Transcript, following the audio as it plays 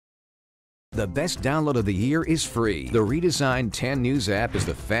The best download of the year is free. The redesigned 10 News app is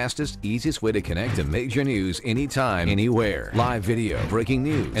the fastest, easiest way to connect to major news anytime, anywhere. Live video, breaking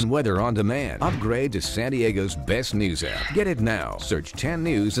news, and weather on demand. Upgrade to San Diego's best news app. Get it now. Search 10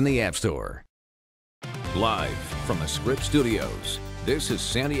 News in the App Store. Live from the Script Studios, this is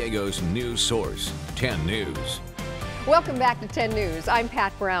San Diego's news source, 10 News. Welcome back to 10 News. I'm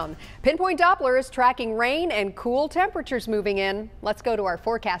Pat Brown. Pinpoint Doppler is tracking rain and cool temperatures moving in. Let's go to our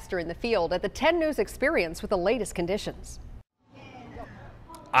forecaster in the field at the 10 News Experience with the latest conditions.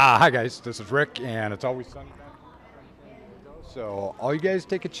 Hi guys, this is Rick, and it's always sunny back here. So all you guys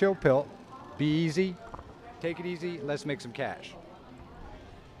take a chill pill, be easy, take it easy, let's make some cash.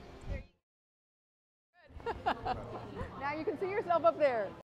 Now you can see yourself up there.